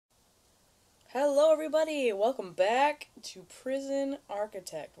Hello, everybody! Welcome back to Prison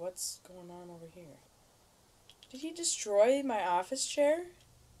Architect. What's going on over here? Did he destroy my office chair?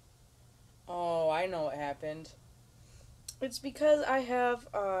 Oh, I know what happened. It's because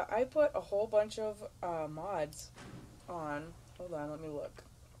I put a whole bunch of mods on. Hold on, let me look.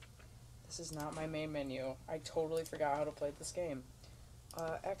 This is not my main menu. I totally forgot how to play this game.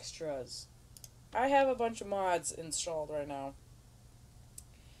 Extras. I have a bunch of mods installed right now.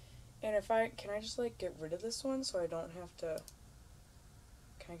 And can I just like get rid of this one so I don't have to,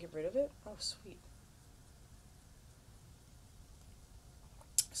 can I get rid of it? Oh, sweet.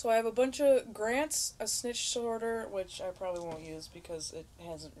 So I have a bunch of grants, a snitch sorter, which I probably won't use because it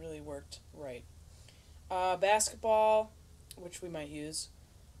hasn't really worked right. Basketball, which we might use.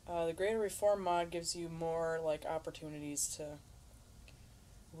 The Greater Reform mod gives you more like opportunities to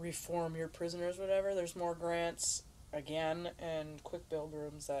reform your prisoners, whatever. There's more grants again, and quick build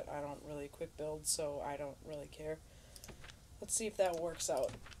rooms that I don't really quick build, so I don't really care. Let's see if that works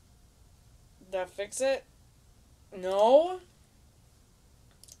out. Did that fix it? No?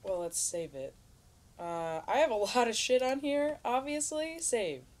 Well, let's save it. I have a lot of shit on here, obviously.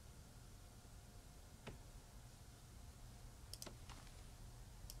 Save.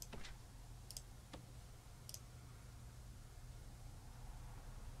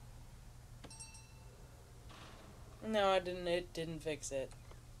 No, it didn't fix it.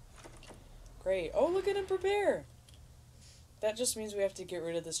 Great. Oh, look at him prepare! That just means we have to get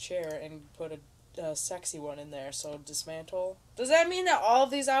rid of this chair and put a sexy one in there, so dismantle. Does that mean that all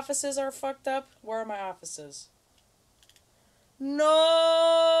of these offices are fucked up? Where are my offices?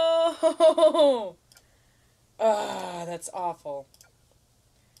 No! Ah, that's awful.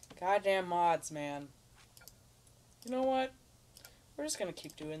 Goddamn mods, man. You know what? We're just gonna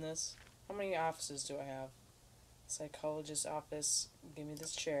keep doing this. How many offices do I have? Psychologist office. Give me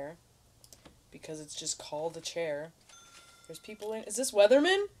this chair. Because it's just called a chair. There's people in. Is this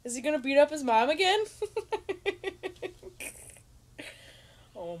Weatherman? Is he gonna beat up his mom again?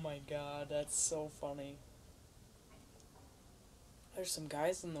 Oh my god, that's so funny. There's some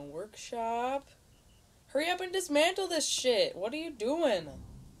guys in the workshop. Hurry up and dismantle this shit. What are you doing?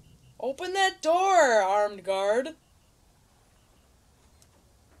 Open that door, armed guard.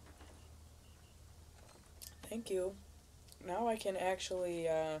 Thank you. Now I can actually,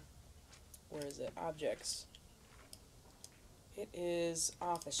 where is it? Objects. It is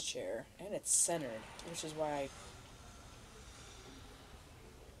office chair, and it's centered, which is why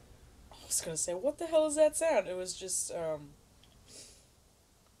I was gonna say, what the hell is that sound? It was just, oh,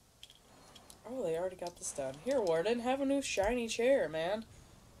 they already got this done. Here, Warden, have a new shiny chair, man.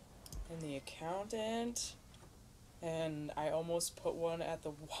 And the accountant. And I almost put one at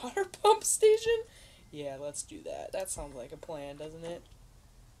the water pump station. Yeah, let's do that. That sounds like a plan, doesn't it?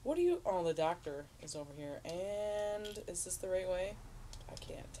 What do you... Oh, the doctor is over here. And is this the right way? I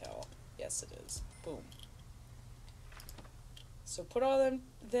can't tell. Yes, it is. Boom. So put all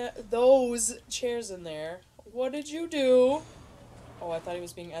those chairs in there. What did you do? Oh, I thought he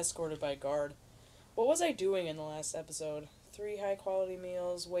was being escorted by a guard. What was I doing in the last episode? 3 high-quality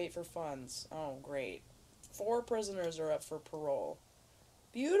meals, wait for funds. Oh, great. 4 prisoners are up for parole.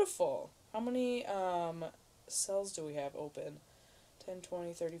 Beautiful. How many cells do we have open? 10,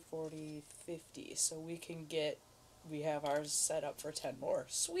 20, 30, 40, 50. So we have ours set up for 10 more.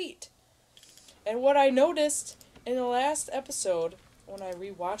 Sweet. And what I noticed in the last episode when I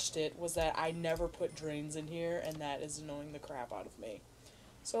rewatched it was that I never put drains in here, and that is annoying the crap out of me.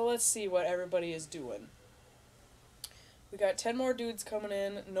 So let's see what everybody is doing. We got 10 more dudes coming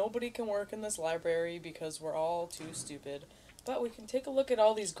in. Nobody can work in this library because we're all too stupid. But we can take a look at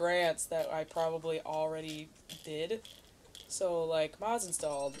all these grants that I probably already did. So, like, mods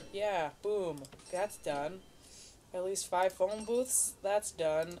installed. Yeah, boom. That's done. At least 5 phone booths. That's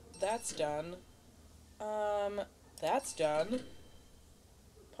done. That's done. That's done.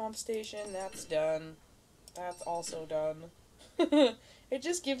 Pump station. That's done. That's also done. It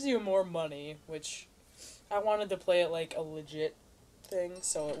just gives you more money, which I wanted to play it like a legit thing,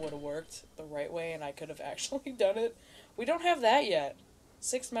 so it would have worked the right way, and I could have actually done it. We don't have that yet.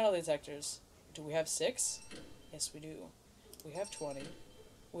 6 metal detectors. Do we have 6? Yes, we do. We have 20.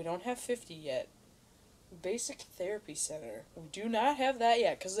 We don't have 50 yet. Basic Therapy Center. We do not have that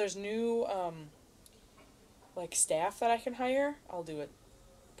yet, because there's new, like, staff that I can hire. I'll do it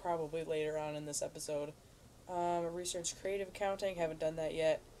probably later on in this episode. Research Creative Accounting. Haven't done that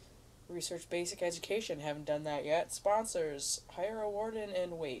yet. Research Basic Education. Haven't done that yet. Sponsors. Hire a warden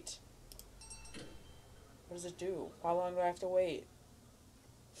and wait. What does it do? How long do I have to wait?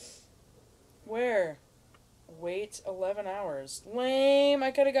 Where? Wait 11 hours. Lame.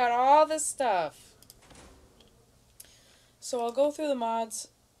 I could have got all this stuff. So I'll go through the mods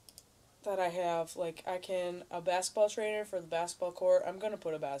that I have. Like, a basketball trainer for the basketball court. I'm going to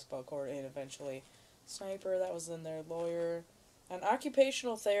put a basketball court in eventually. Sniper, that was in there. Lawyer. An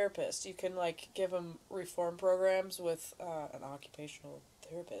occupational therapist. You can, like, give them reform programs with an occupational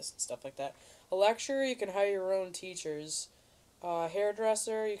therapist and stuff like that. A lecturer, you can hire your own teachers.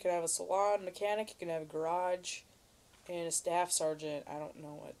 Hairdresser, you can have a salon. Mechanic, you can have a garage. And a staff sergeant. I don't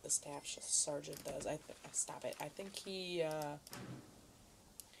know what the staff sergeant does. Stop it. I think he,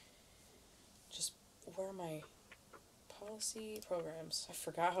 just, where are my policy programs? I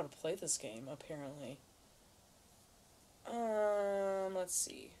forgot how to play this game, apparently. Let's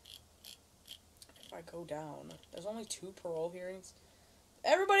see. If I go down, there's only 2 parole hearings.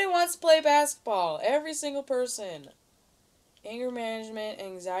 Everybody wants to play basketball. Every single person. Anger management,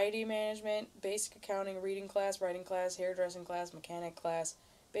 anxiety management, basic accounting, reading class, writing class, hairdressing class, mechanic class,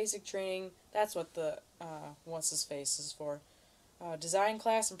 basic training. That's what the, what's his face is for. Design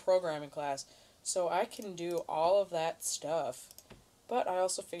class and programming class. So I can do all of that stuff. But I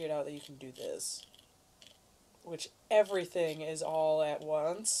also figured out that you can do this. Which everything is all at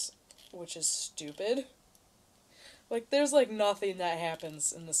once. Which is stupid. Like, there's, like, nothing that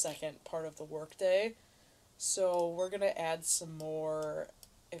happens in the second part of the workday. So we're going to add some more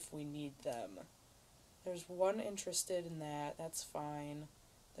if we need them. There's 1 interested in that. That's fine.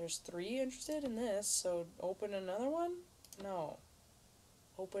 There's 3 interested in this. So open another one? No.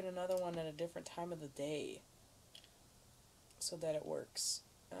 Open another one at a different time of the day. So that it works.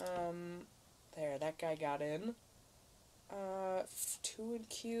 There, that guy got in. 2 in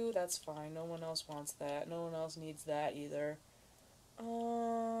queue, that's fine. No one else wants that. No one else needs that either.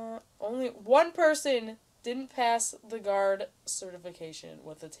 Only 1 person didn't pass the guard certification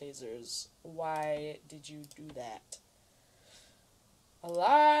with the tasers. Why did you do that? A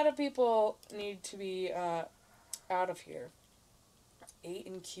lot of people need to be, out of here. 8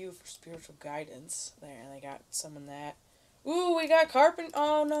 in queue for spiritual guidance. There, they got some in that. Ooh, we got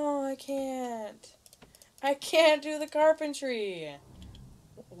oh no, I can't. I can't do the carpentry.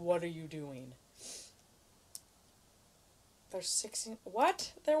 What are you doing? There's 6 in...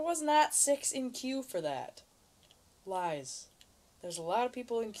 What? There was not 6 in queue for that. Lies. There's a lot of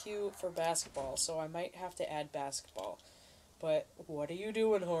people in queue for basketball, so I might have to add basketball. But what are you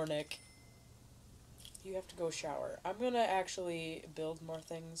doing, Hornick? You have to go shower. I'm gonna actually build more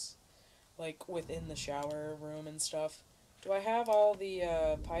things, like, within the shower room and stuff. Do I have all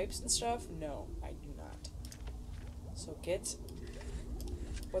the, pipes and stuff? No, I do not. So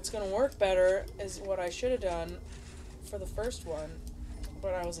what's gonna work better is what I should have done for the first one,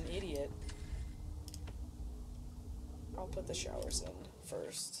 but I was an idiot. I'll put the showers in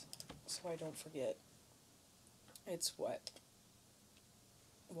first, so I don't forget. It's what?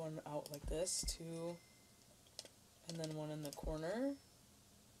 1 out like this, 2, and then 1 in the corner,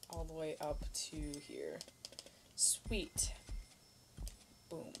 all the way up to here. Sweet.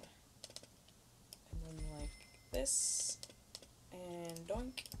 Boom. And then like this, and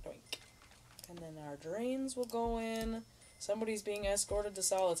doink, doink. And then our drains will go in. Somebody's being escorted to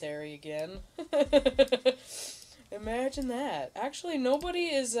solitary again. Imagine that. Actually, nobody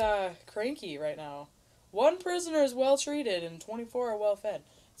is cranky right now. 1 prisoner is well treated and 24 are well fed.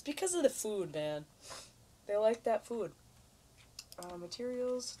 It's because of the food, man. They like that food.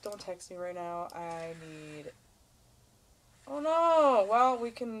 Materials. Don't text me right now. I need... Oh no! Well, we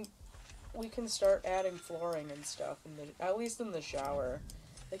can start adding flooring and stuff at least in the shower.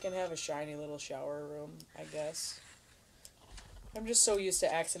 They can have a shiny little shower room, I guess. I'm just so used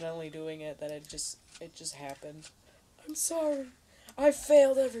to accidentally doing it that it just happened. I'm sorry. I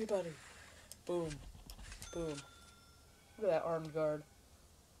failed everybody. Boom. Boom. Look at that armed guard.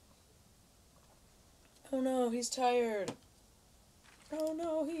 Oh no, he's tired. Oh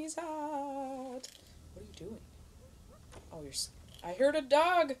no, he's hot. What are you doing? Oh, I heard a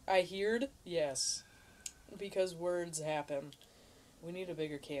dog. I heard. Yes. Because words happen. We need a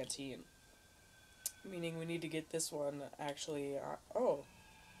bigger canteen. Meaning we need to get this one actually... oh.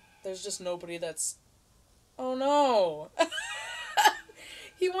 There's just nobody that's... Oh no!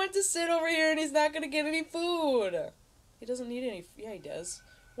 He went to sit over here and he's not gonna get any food! He doesn't need any... Yeah, he does.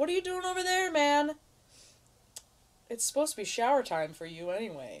 What are you doing over there, man? It's supposed to be shower time for you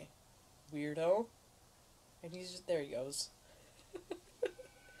anyway. Weirdo. And he's just... There he goes.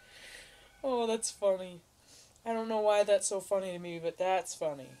 Oh, that's funny. I don't know why that's so funny to me, but that's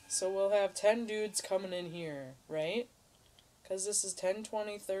funny. So we'll have 10 dudes coming in here, right? Because this is 10,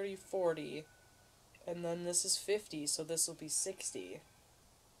 20, 30, 40. And then this is 50, so this will be 60.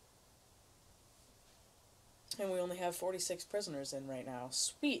 And we only have 46 prisoners in right now.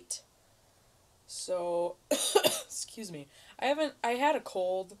 Sweet. So, excuse me. I had a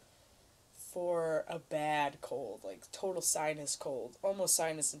cold for a bad cold, like total sinus cold, almost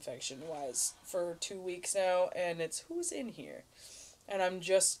sinus infection wise, for 2 weeks now, and it's who's in here? And I'm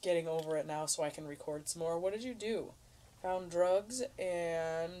just getting over it now so I can record some more. What did you do? Found drugs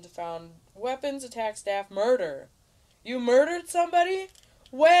and found weapons, attack staff, murder. You murdered somebody?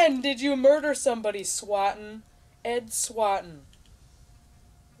 When did you murder somebody, Swatton? Ed Swatton.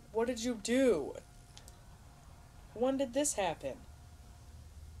 What did you do? When did this happen?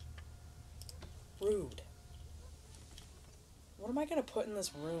 Rude. What am I gonna put in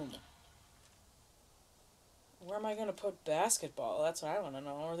this room? Where am I gonna put basketball? That's what I wanna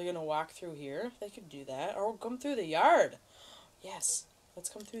know. Are they gonna walk through here? They could do that. Or come through the yard. Yes. Let's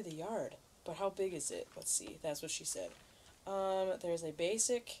come through the yard. But how big is it? Let's see. That's what she said. There's a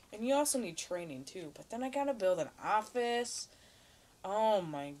basic, and you also need training too. But then I gotta build an office. Oh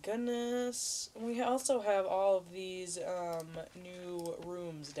my goodness. We also have all of these new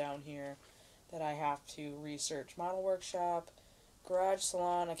rooms down here that I have to research. Model workshop, garage,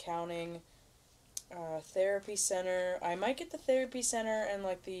 salon, accounting, therapy center. I might get the therapy center and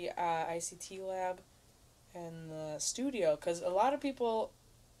like the ICT lab and the studio, because a lot of people,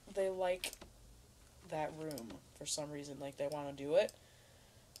 they like that room for some reason. Like they want to do it.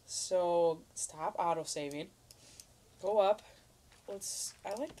 So stop autosaving. Go up.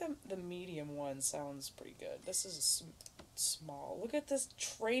 I like the medium one. Sounds pretty good. This is small. Look at this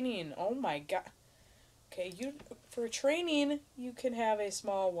training. Oh my god. Okay, for training you can have a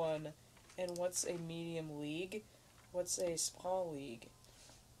small one. And what's a medium league? What's a small league?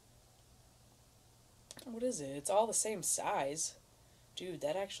 What is it? It's all the same size. Dude,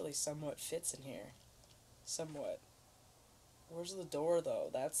 that actually somewhat fits in here. Somewhat. Where's the door though?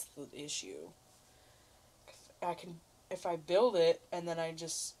 That's the issue. If I build it and then I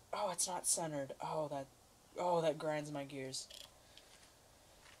just, oh, it's not centered. Oh, that grinds my gears.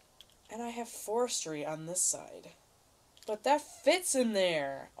 And I have forestry on this side. But that fits in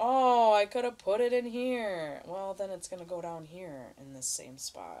there. Oh, I could have put it in here. Well, then it's going to go down here in this same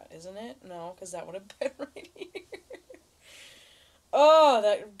spot, isn't it? No, because that would have been right here. Oh,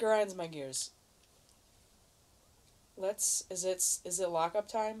 that grinds my gears. Is it lockup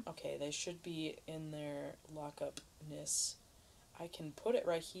time? Okay, they should be in their lockupness. I can put it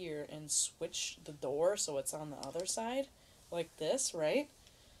right here and switch the door so it's on the other side, like this, right?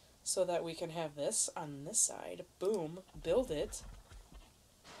 So that we can have this on this side. Boom, build it.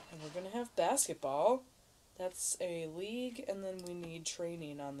 And we're gonna have basketball. That's a league, and then we need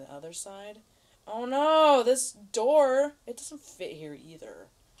training on the other side. Oh no, this door, it doesn't fit here either.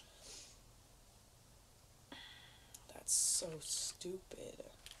 That's so stupid.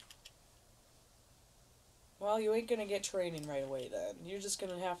 Well, you ain't gonna get training right away then. You're just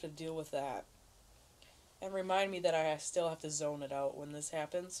gonna have to deal with that. And remind me that I still have to zone it out when this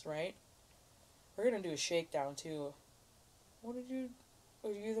happens, right? We're gonna do a shakedown too. What did you...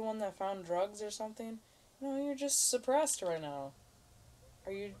 Were you the one that found drugs or something? No, you're just suppressed right now.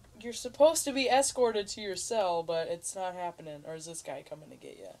 You're supposed to be escorted to your cell, but it's not happening. Or is this guy coming to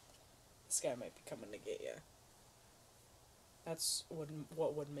get you? This guy might be coming to get you. That's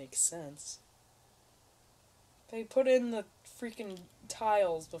what would make sense. They put in the freaking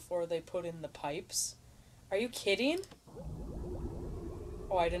tiles before they put in the pipes. Are you kidding?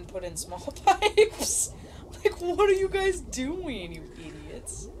 Oh, I didn't put in small pipes. Like, what are you guys doing, you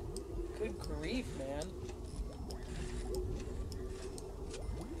idiots? Good grief, man.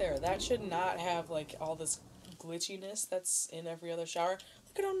 There, that should not have, like, all this glitchiness that's in every other shower.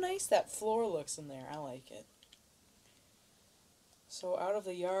 Look at how nice that floor looks in there. I like it. So out of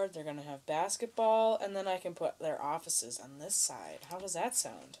the yard, they're going to have basketball, and then I can put their offices on this side. How does that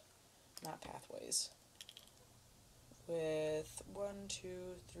sound? Not pathways. With 1, 2,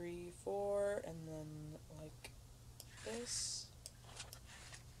 3, 4, and then like this.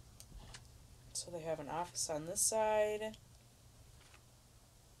 So they have an office on this side.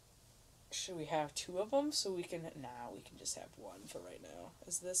 Should we have 2 of them so we can... Nah, we can just have 1 for right now.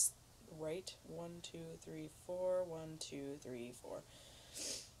 Is this right? 1, 2, 3, 4. 1, 2, 3, 4.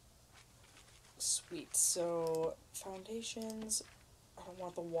 Sweet. So, foundations. I don't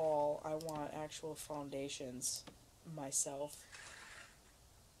want the wall. I want actual foundations myself.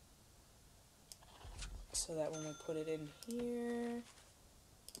 So that when we put it in here,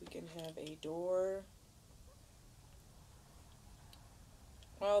 we can have a door.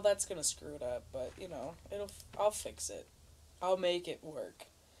 Well, that's gonna screw it up, but you know, I'll fix it. I'll make it work.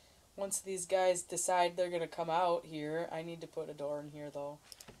 Once these guys decide they're gonna come out here, I need to put a door in here though.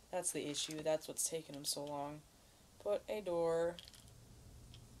 That's the issue. That's what's taking them so long. Put a door.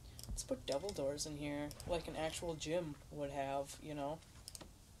 Let's put double doors in here, like an actual gym would have, you know?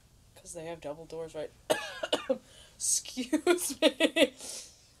 Because they have double doors, right? Excuse me.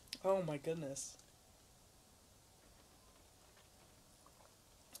 Oh my goodness.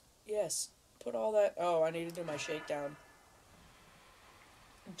 Yes, put all that... Oh, I need to do my shakedown.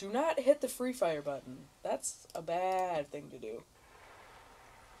 Do not hit the free fire button. That's a bad thing to do.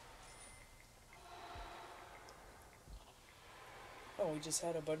 Oh, we just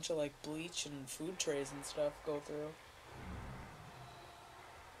had a bunch of, like, bleach and food trays and stuff go through.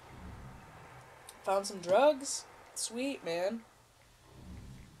 Found some drugs. Sweet, man.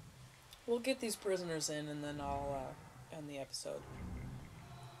 We'll get these prisoners in and then I'll end the episode.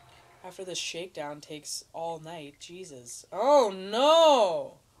 After this shakedown takes all night. Jesus. Oh,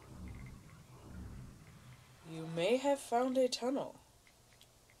 no! You may have found a tunnel.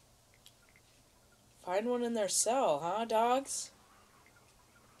 Find one in their cell, huh, dogs?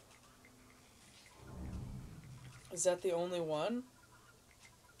 Is that the only one?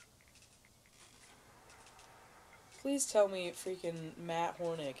 Please tell me freaking Matt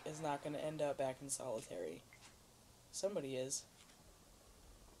Hornick is not going to end up back in solitary. Somebody is.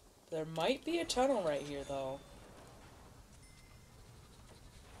 There might be a tunnel right here, though.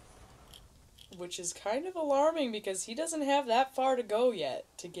 Which is kind of alarming because he doesn't have that far to go yet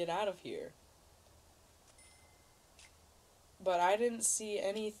to get out of here. But I didn't see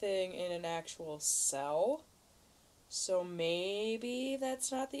anything in an actual cell. So maybe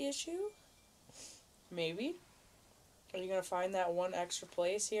that's not the issue? Maybe. Are you going to find that one extra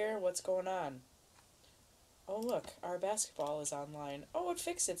place here? What's going on? Oh, look. Our basketball is online. Oh, it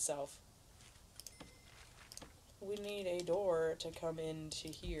fixed itself. We need a door to come into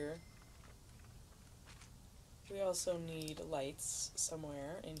here. We also need lights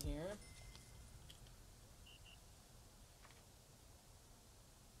somewhere in here.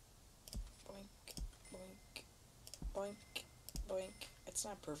 Boink, boink, boink, boink. It's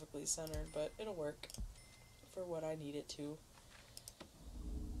not perfectly centered, but it'll work for what I need it to.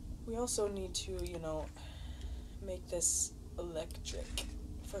 We also need to, you know, make this electric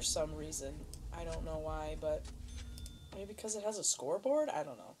for some reason. I don't know why, but maybe because it has a scoreboard? I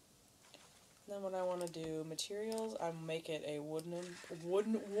don't know. And then what I want to do, materials, I make it a wooden,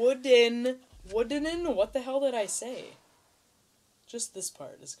 what the hell did I say? Just this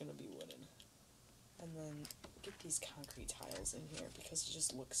part is going to be wooden. And then get these concrete tiles in here because it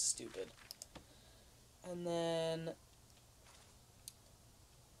just looks stupid. And then,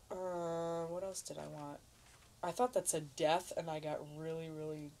 what else did I want? I thought that said death, and I got really,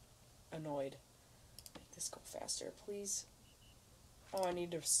 really annoyed. Make this go faster, please. Oh, I need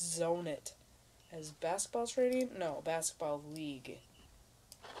to zone it. As basketball training? No, basketball league.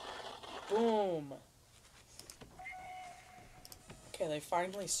 Boom. Okay, they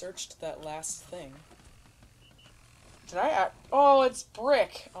finally searched that last thing. Did I... Oh, it's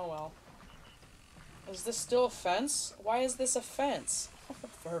brick. Oh, well. Is this still a fence? Why is this a fence?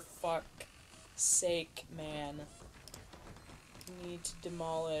 For fuck's sake, man. We need to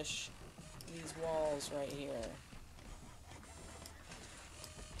demolish these walls right here.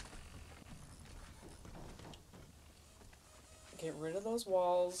 Get rid of those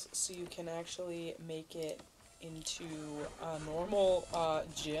walls so you can actually make it into a normal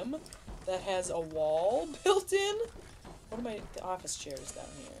gym that has a wall built in. What are the office chairs down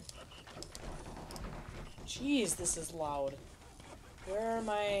here? Jeez, this is loud. Where are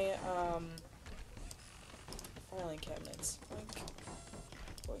my filing cabinets? Boink.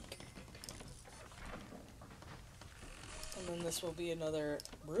 Boink. And then this will be another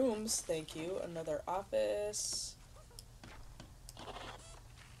rooms, thank you. Another office.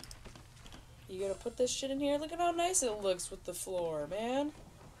 You gonna put this shit in here? Look at how nice it looks with the floor, man.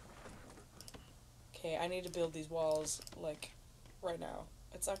 Okay, I need to build these walls, like, right now.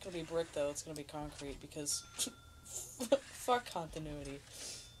 It's not gonna be brick, though. It's gonna be concrete, because fuck continuity.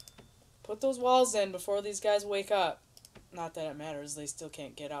 Put those walls in before these guys wake up. Not that it matters. They still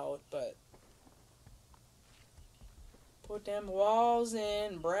can't get out, but... Put them walls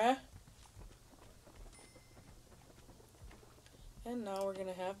in, bruh. And now we're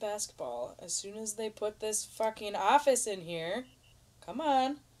gonna have basketball. As soon as they put this fucking office in here... Come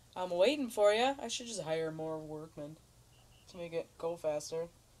on. I'm waiting for you. I should just hire more workmen to make it go faster.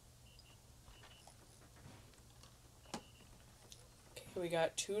 Okay, we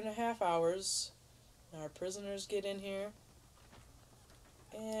got 2.5 hours. Now our prisoners get in here.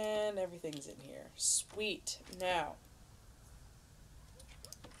 And everything's in here. Sweet. Now,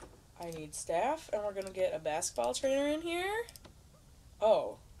 I need staff, and we're gonna get a basketball trainer in here.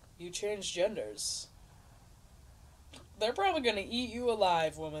 Oh, You changed genders. They're probably gonna eat you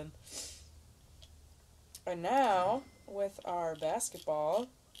alive, woman. And now, with our basketball,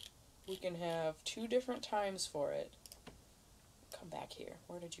 we can have 2 different times for it. Come back here.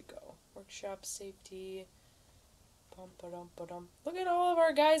 Where did you go? Workshop, safety. Bum-ba-dum-ba-dum. Look at all of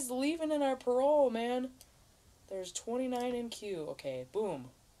our guys leaving in our parole, man. There's 29 in queue. Okay, boom.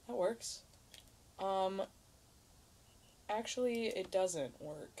 That works. Actually, it doesn't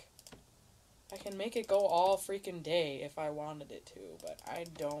work. I can make it go all freaking day if I wanted it to, but I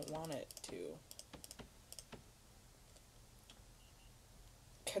don't want it to.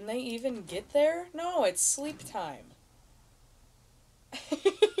 Can they even get there? No, it's sleep time.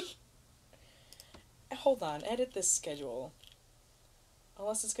 Hold on, edit this schedule.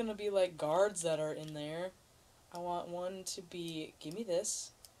 Unless it's gonna be like guards that are in there. I want one to be, give me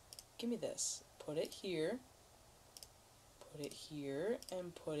this, put it here,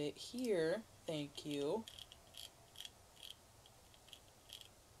 and put it here, thank you.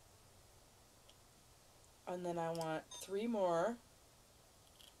 And then I want 3 more,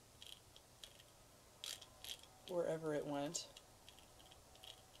 wherever it went.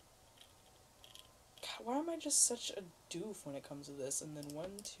 God, why am I just such a doof when it comes to this? And then 1,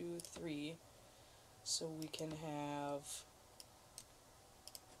 2, 3, so we can have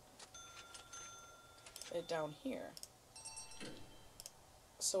it down here.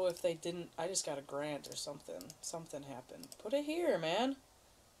 So if they didn't, I just got a grant or something. Something happened. Put it here, man.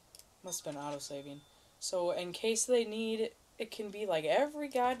 Must have been auto-saving. So in case they need, it can be like every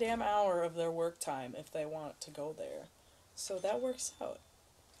goddamn hour of their work time if they want to go there. So that works out.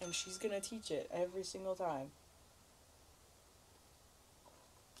 And she's gonna teach it every single time.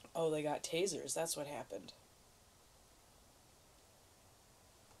 Oh, they got tasers. That's what happened.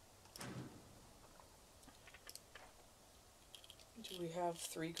 Do we have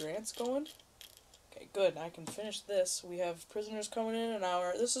 3 grants going? Okay, good. I can finish this. We have prisoners coming in an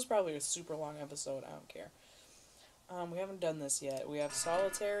hour. This is probably a super long episode. I don't care. We haven't done this yet. We have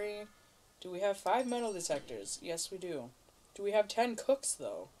solitary. Do we have 5 metal detectors? Yes, we do. Do we have 10 cooks,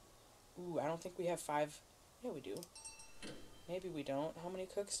 though? Ooh, I don't think we have 5. Yeah, we do. Maybe we don't. How many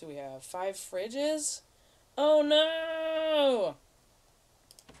cooks do we have? 5 fridges? Oh, no!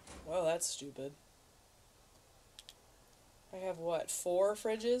 Well, that's stupid. I have, what, 4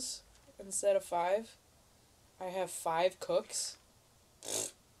 fridges instead of 5? I have 5 cooks?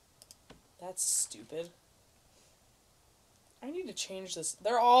 That's stupid. I need to change this.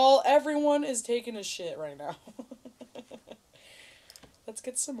 Everyone is taking a shit right now. Let's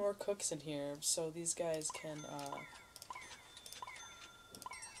get some more cooks in here so these guys can,